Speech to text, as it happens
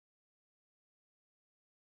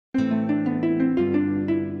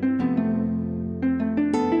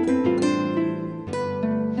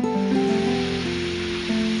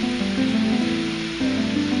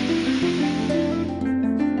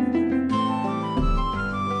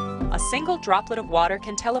single droplet of water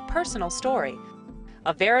can tell a personal story,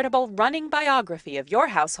 a veritable running biography of your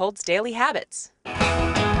household's daily habits.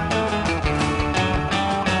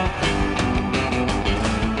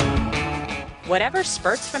 Whatever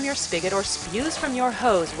spurts from your spigot or spews from your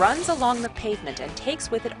hose runs along the pavement and takes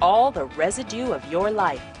with it all the residue of your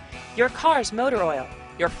life. Your car's motor oil,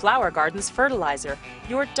 your flower garden's fertilizer,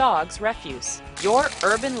 your dog's refuse. Your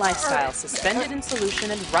urban lifestyle suspended in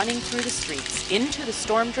solution and running through the streets, into the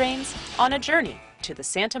storm drains, on a journey to the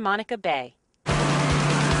Santa Monica Bay.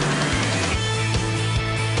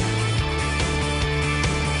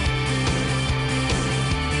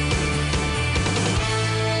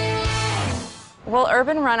 Well,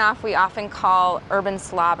 urban runoff we often call urban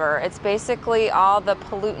slobber. It's basically all the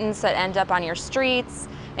pollutants that end up on your streets,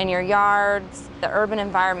 in your yards, the urban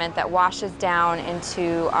environment that washes down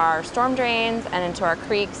into our storm drains and into our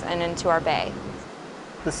creeks and into our bay.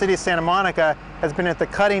 The city of Santa Monica has been at the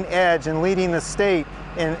cutting edge and leading the state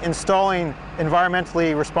in installing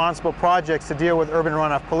environmentally responsible projects to deal with urban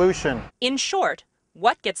runoff pollution. In short,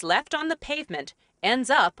 what gets left on the pavement ends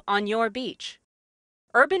up on your beach.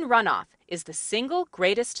 Urban runoff is the single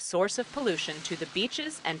greatest source of pollution to the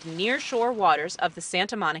beaches and near-shore waters of the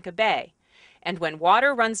Santa Monica Bay. And when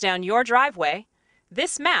water runs down your driveway,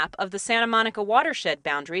 this map of the Santa Monica watershed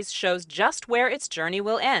boundaries shows just where its journey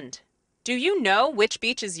will end. Do you know which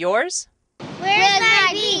beach is yours? Where's my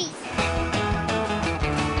beach?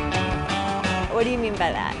 What do you mean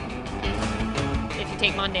by that? If you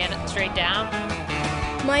take Montana straight down.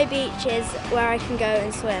 My beach is where I can go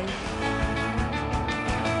and swim.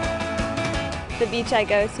 The beach I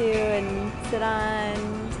go to and sit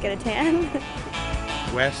on, get a tan.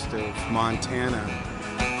 West of Montana.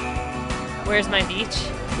 Where's my beach?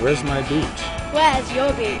 Where's my beach? Where's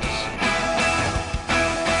your beach?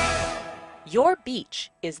 Your beach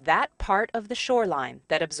is that part of the shoreline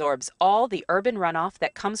that absorbs all the urban runoff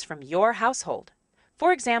that comes from your household.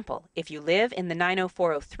 For example, if you live in the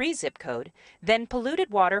 90403 zip code, then polluted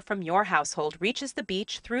water from your household reaches the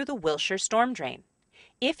beach through the Wilshire storm drain.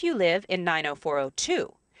 If you live in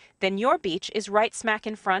 90402, then your beach is right smack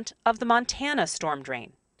in front of the Montana storm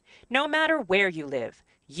drain. No matter where you live,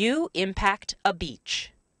 you impact a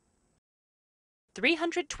beach.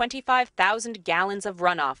 325,000 gallons of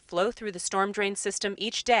runoff flow through the storm drain system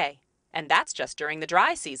each day, and that's just during the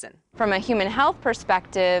dry season. From a human health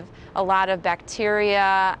perspective, a lot of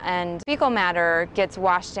bacteria and fecal matter gets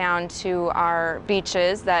washed down to our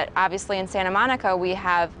beaches that obviously in Santa Monica we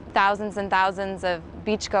have thousands and thousands of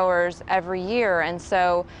beachgoers every year, and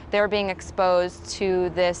so they're being exposed to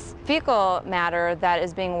this fecal matter that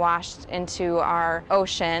is being washed into our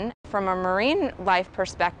ocean. From a marine life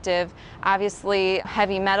perspective, obviously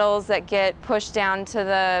heavy metals that get pushed down to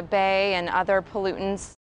the bay and other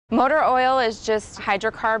pollutants. Motor oil is just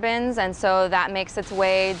hydrocarbons, and so that makes its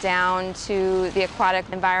way down to the aquatic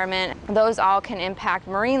environment. Those all can impact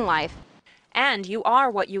marine life. And you are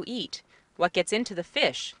what you eat. What gets into the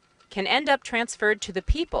fish can end up transferred to the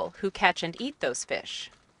people who catch and eat those fish.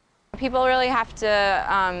 People really have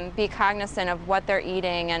to be cognizant of what they're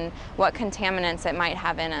eating and what contaminants it might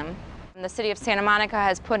have in them. The city of Santa Monica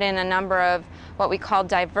has put in a number of what we call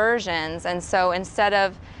diversions, and so instead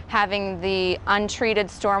of having the untreated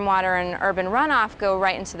stormwater and urban runoff go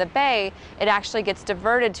right into the bay, it actually gets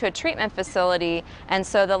diverted to a treatment facility, and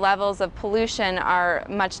so the levels of pollution are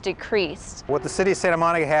much decreased. What the city of Santa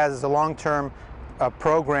Monica has is a long-term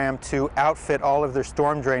program to outfit all of their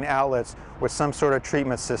storm drain outlets with some sort of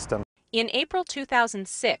treatment system. In April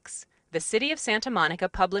 2006, the city of Santa Monica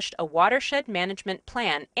published a watershed management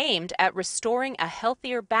plan aimed at restoring a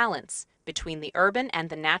healthier balance between the urban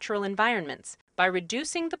and the natural environments by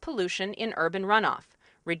reducing the pollution in urban runoff,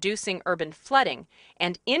 reducing urban flooding,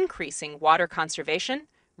 and increasing water conservation,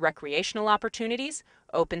 recreational opportunities,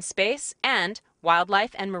 open space, and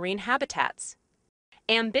wildlife and marine habitats.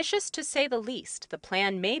 Ambitious to say the least, the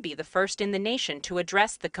plan may be the first in the nation to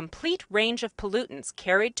address the complete range of pollutants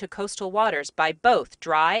carried to coastal waters by both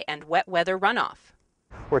dry and wet weather runoff.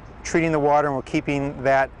 We're treating the water and we're keeping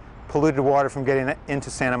that polluted water from getting into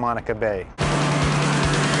Santa Monica Bay.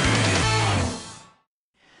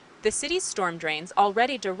 The city's storm drains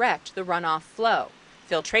already direct the runoff flow.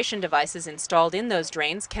 Filtration devices installed in those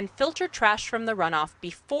drains can filter trash from the runoff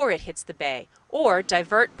before it hits the bay, or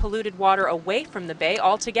divert polluted water away from the bay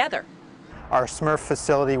altogether. Our Smurf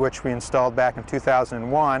facility, which we installed back in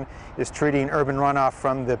 2001, is treating urban runoff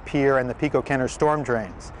from the Pier and the Pico Kenner storm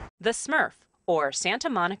drains. The Smurf, or Santa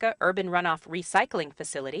Monica Urban Runoff Recycling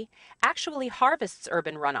Facility, actually harvests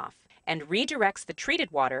urban runoff and redirects the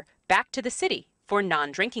treated water back to the city for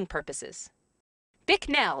non-drinking purposes.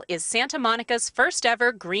 Bicknell is Santa Monica's first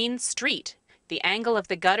ever green street. The angle of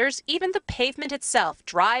the gutters, even the pavement itself,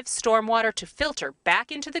 drives stormwater to filter back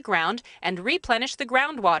into the ground and replenish the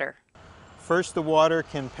groundwater. First, the water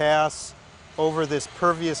can pass over this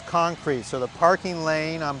pervious concrete. So the parking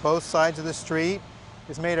lane on both sides of the street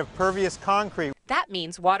is made of pervious concrete. That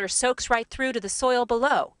means water soaks right through to the soil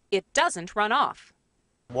below. It doesn't run off.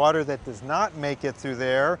 Water that does not make it through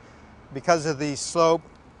there, because of the slope,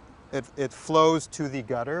 it flows to the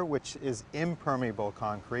gutter, which is impermeable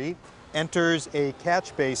concrete, enters a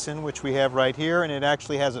catch basin, which we have right here, and it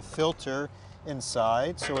actually has a filter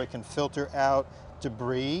inside, so it can filter out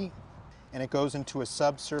debris, and it goes into a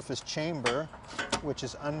subsurface chamber, which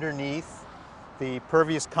is underneath the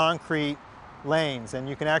pervious concrete lanes. And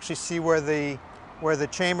you can actually see where the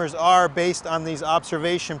chambers are based on these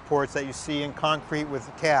observation ports that you see in concrete with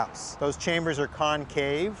the caps. Those chambers are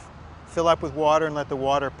concave, fill up with water and let the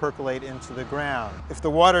water percolate into the ground. If the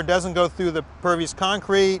water doesn't go through the pervious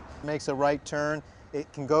concrete, makes a right turn,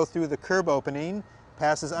 it can go through the curb opening,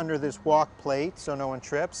 passes under this walk plate so no one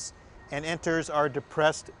trips, and enters our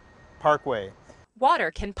depressed parkway.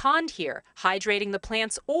 Water can pond here, hydrating the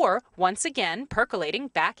plants or, once again, percolating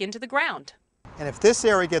back into the ground. And if this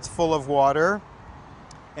area gets full of water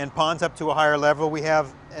and ponds up to a higher level, we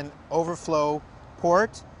have an overflow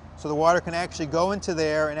port, so the water can actually go into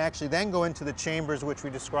there and actually then go into the chambers which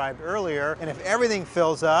we described earlier. And if everything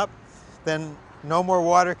fills up, then no more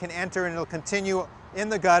water can enter, and it'll continue in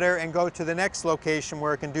the gutter and go to the next location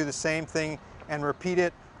where it can do the same thing and repeat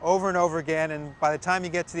it over and over again. And by the time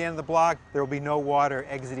you get to the end of the block, there will be no water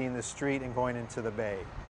exiting the street and going into the bay.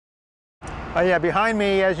 Yeah, behind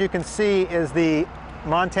me, as you can see, is the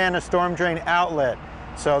Montana storm drain outlet.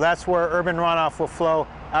 So that's where urban runoff will flow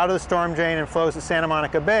out of the storm drain and flows to Santa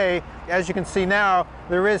Monica Bay. As you can see now,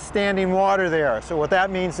 there is standing water there. So what that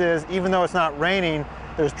means is, even though it's not raining,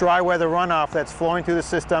 there's dry weather runoff that's flowing through the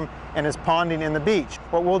system and is ponding in the beach.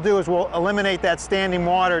 What we'll do is we'll eliminate that standing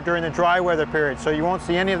water during the dry weather period. So you won't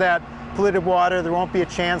see any of that polluted water. There won't be a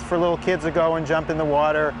chance for little kids to go and jump in the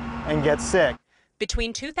water and get sick.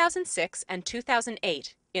 Between 2006 and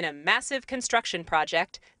 2008, in a massive construction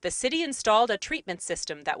project, the city installed a treatment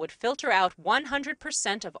system that would filter out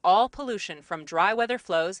 100% of all pollution from dry weather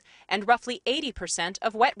flows and roughly 80%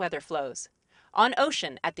 of wet weather flows. On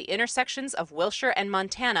Ocean, at the intersections of Wilshire and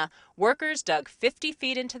Montana, workers dug 50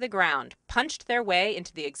 feet into the ground, punched their way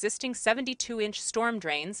into the existing 72-inch storm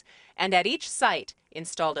drains, and at each site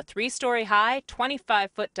installed a 3-story high,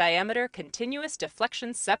 25-foot diameter continuous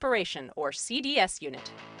deflection separation, or CDS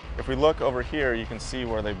unit. If we look over here, you can see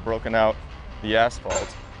where they've broken out the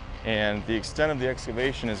asphalt, and the extent of the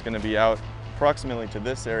excavation is going to be out approximately to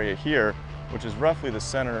this area here, which is roughly the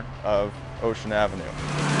center of Ocean Avenue.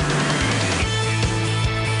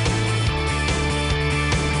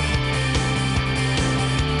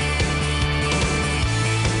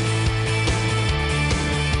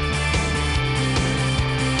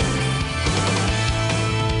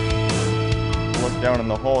 Down in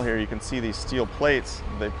the hole here, you can see these steel plates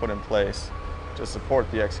they put in place to support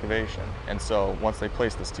the excavation. And so once they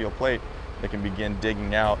place the steel plate, they can begin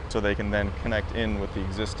digging out so they can then connect in with the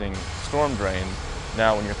existing storm drain.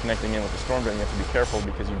 Now when you're connecting in with the storm drain, you have to be careful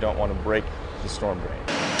because you don't want to break the storm drain.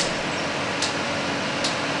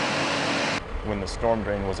 When the storm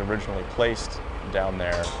drain was originally placed down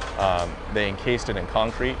there, they encased it in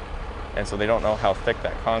concrete, and so they don't know how thick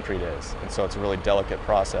that concrete is. And so it's a really delicate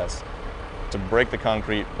process to break the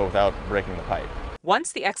concrete but without breaking the pipe.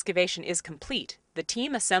 Once the excavation is complete, the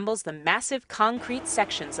team assembles the massive concrete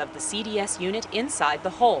sections of the CDS unit inside the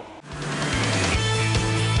hole.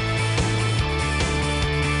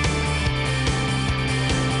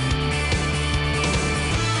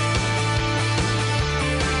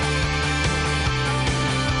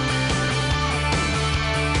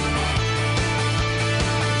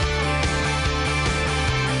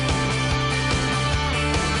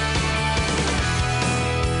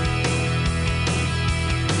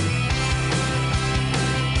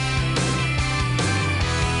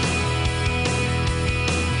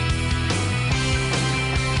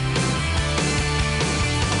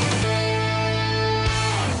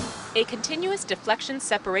 A continuous deflection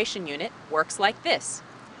separation unit works like this.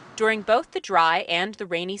 During both the dry and the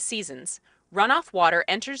rainy seasons, runoff water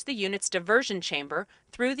enters the unit's diversion chamber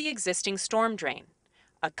through the existing storm drain.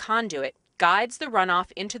 A conduit guides the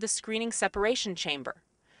runoff into the screening separation chamber.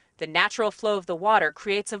 The natural flow of the water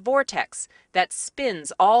creates a vortex that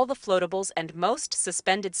spins all the floatables and most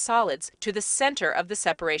suspended solids to the center of the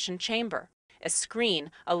separation chamber. A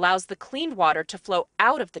screen allows the cleaned water to flow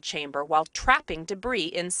out of the chamber while trapping debris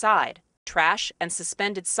inside. trash and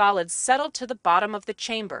suspended solids settle to the bottom of the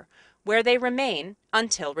chamber, where they remain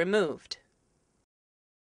until removed.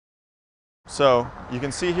 So you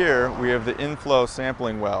can see here we have the inflow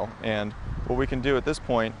sampling well, and what we can do at this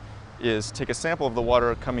point is take a sample of the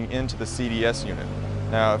water coming into the CDS unit.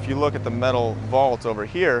 Now if you look at the metal vault over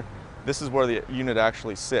here, this is where the unit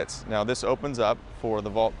actually sits. Now this opens up for the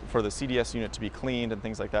vault, for the CDS unit to be cleaned and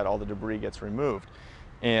things like that. All the debris gets removed.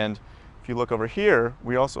 And if you look over here,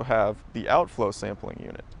 we also have the outflow sampling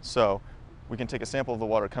unit. So we can take a sample of the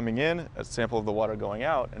water coming in, a sample of the water going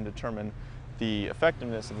out, and determine the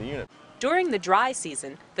effectiveness of the unit. During the dry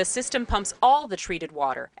season, the system pumps all the treated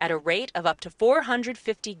water at a rate of up to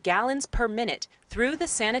 450 gallons per minute through the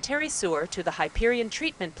sanitary sewer to the Hyperion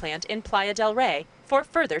treatment plant in Playa del Rey for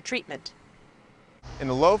further treatment. In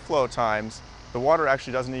the low flow times, the water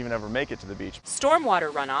actually doesn't even ever make it to the beach. Stormwater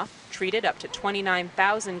runoff, treated up to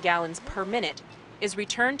 29,000 gallons per minute, is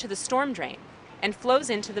returned to the storm drain and flows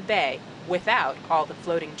into the bay without all the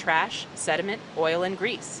floating trash, sediment, oil, and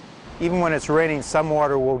grease. Even when it's raining, some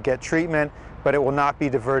water will get treatment, but it will not be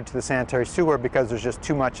diverted to the sanitary sewer because there's just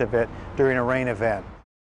too much of it during a rain event.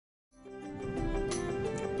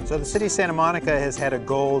 So the City of Santa Monica has had a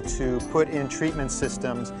goal to put in treatment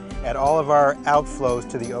systems at all of our outflows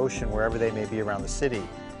to the ocean, wherever they may be around the city.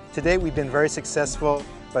 To date, we've been very successful,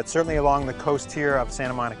 but certainly along the coast here of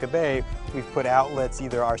Santa Monica Bay, we've put outlets,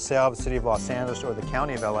 either ourselves, the City of Los Angeles, or the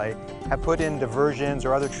County of LA, have put in diversions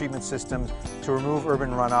or other treatment systems to remove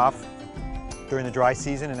urban runoff during the dry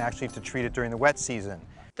season and actually to treat it during the wet season.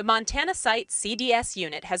 The Montana site CDS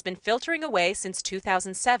unit has been filtering away since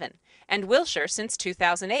 2007 and Wilshire since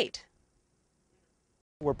 2008.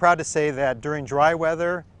 We're proud to say that during dry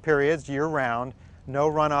weather periods year-round, no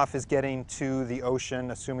runoff is getting to the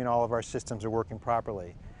ocean, assuming all of our systems are working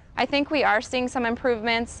properly. I think we are seeing some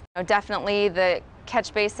improvements. Definitely the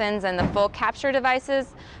catch basins and the full capture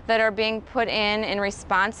devices that are being put in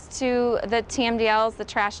response to the TMDLs, the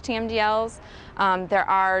trash TMDLs. There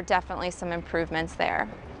are definitely some improvements there.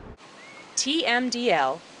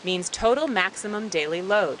 TMDL means total maximum daily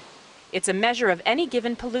load. It's a measure of any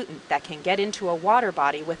given pollutant that can get into a water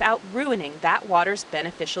body without ruining that water's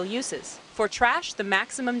beneficial uses. For trash, the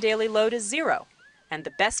maximum daily load is 0, and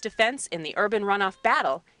the best defense in the urban runoff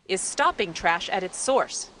battle is stopping trash at its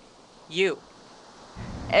source: you.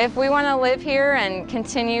 If we want to live here and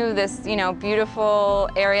continue this, beautiful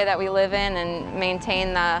area that we live in and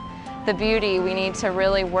maintain the beauty, we need to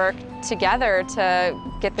really work together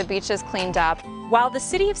to get the beaches cleaned up. While the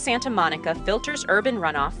City of Santa Monica filters urban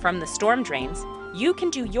runoff from the storm drains, you can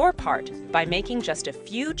do your part by making just a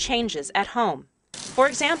few changes at home. For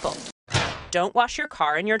example, don't wash your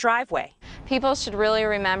car in your driveway. People should really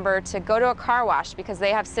remember to go to a car wash because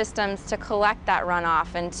they have systems to collect that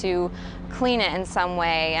runoff and to clean it in some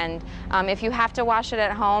way. And if you have to wash it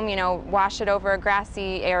at home, wash it over a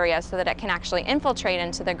grassy area so that it can actually infiltrate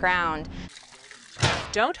into the ground.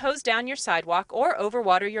 Don't hose down your sidewalk or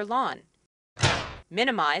overwater your lawn.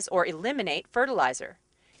 Minimize or eliminate fertilizer.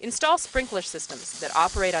 Install sprinkler systems that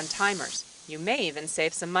operate on timers. You may even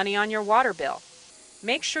save some money on your water bill.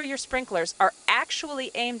 Make sure your sprinklers are actually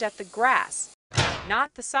aimed at the grass,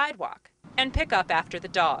 not the sidewalk, and pick up after the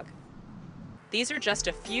dog. These are just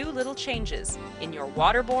a few little changes in your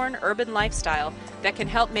waterborne urban lifestyle that can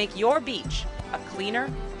help make your beach a cleaner,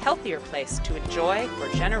 healthier place to enjoy for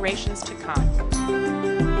generations to come.